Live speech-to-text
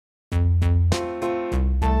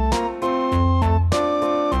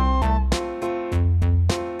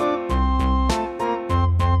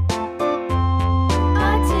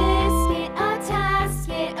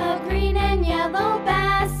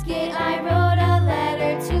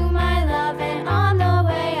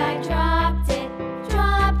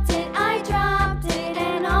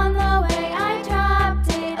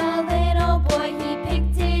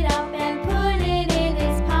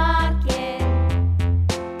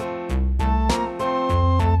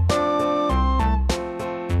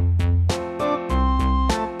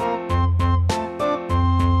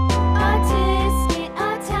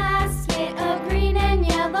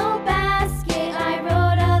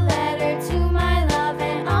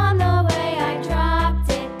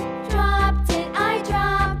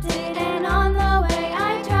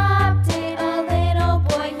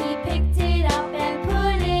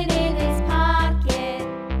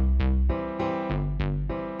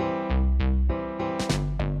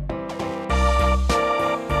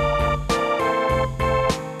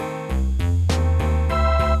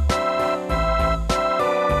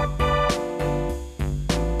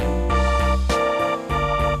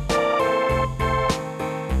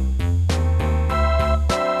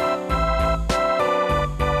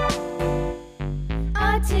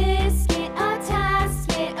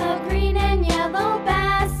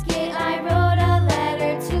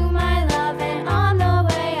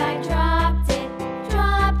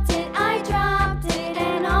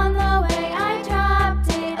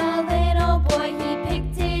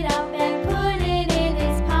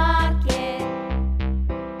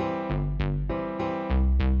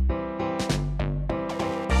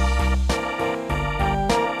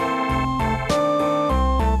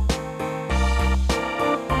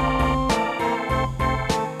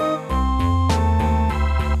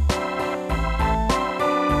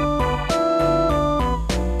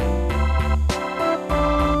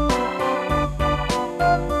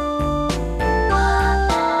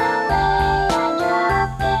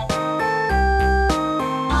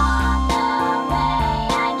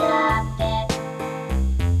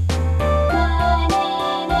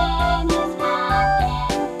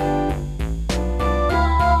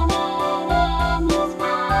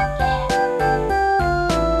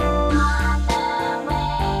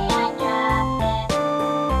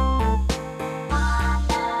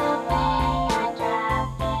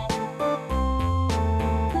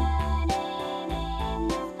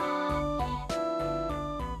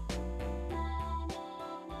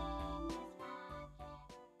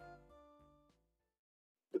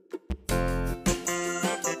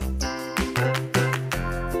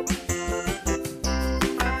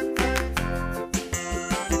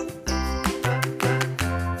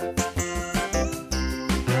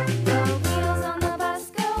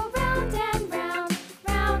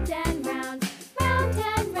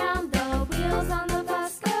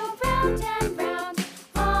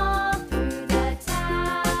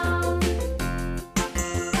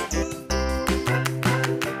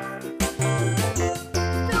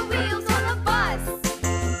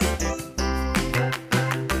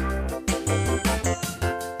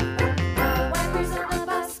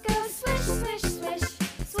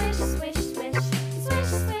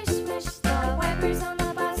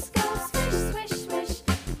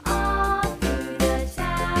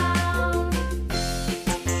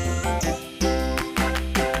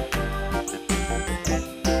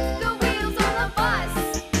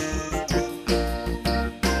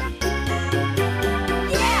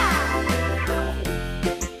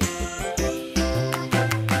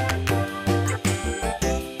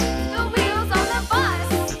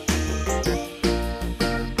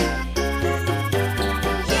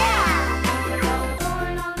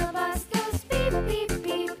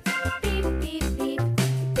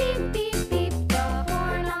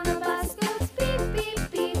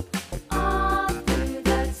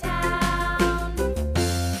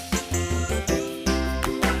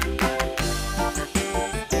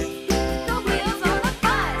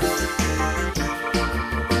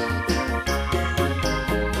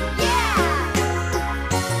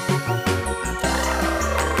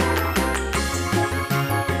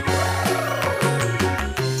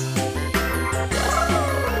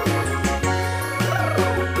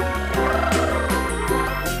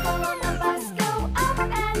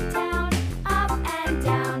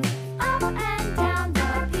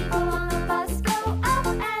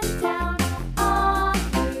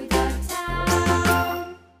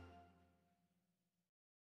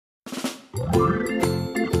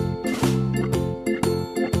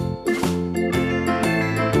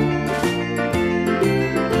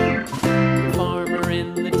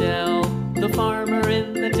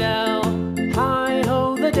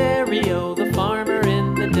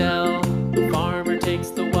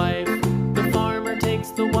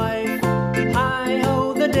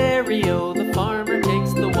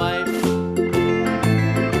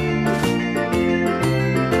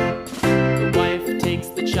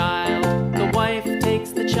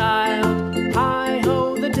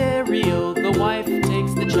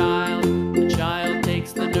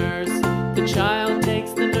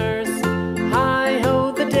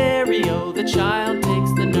dairy-o, the child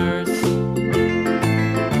takes the nurse.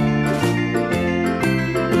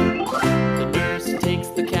 The nurse takes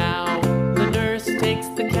the cow, the nurse takes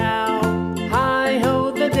the cow.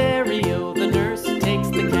 Hi-ho, the dairy-o, the nurse takes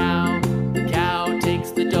the cow. The cow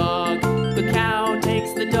takes the dog, the cow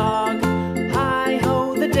takes the dog.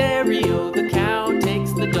 Hi-ho, the dairy-o, the cow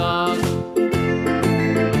takes the dog.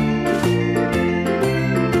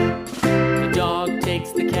 The dog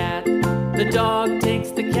takes the cat, the dog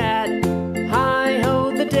takes the cat.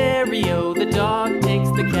 Hi-ho, the dairy-o, the dog takes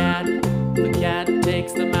the cat. The cat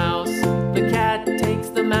takes the mouse, the cat takes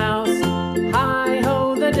the mouse.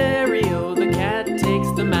 Hi-ho, the dairy-o, the cat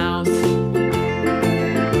takes the mouse.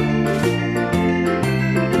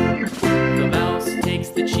 The mouse takes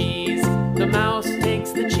the cheese, the mouse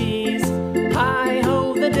takes the cheese.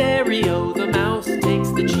 Hi-ho, the dairy-o, the mouse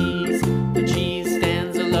takes the cheese. The cheese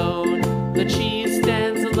stands alone, the cheese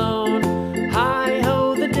stands alone.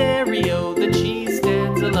 Hi-ho, the dairy-o, the cheese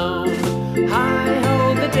stands alone.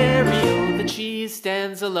 Hi-ho, the dairy-o, the cheese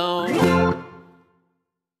stands alone.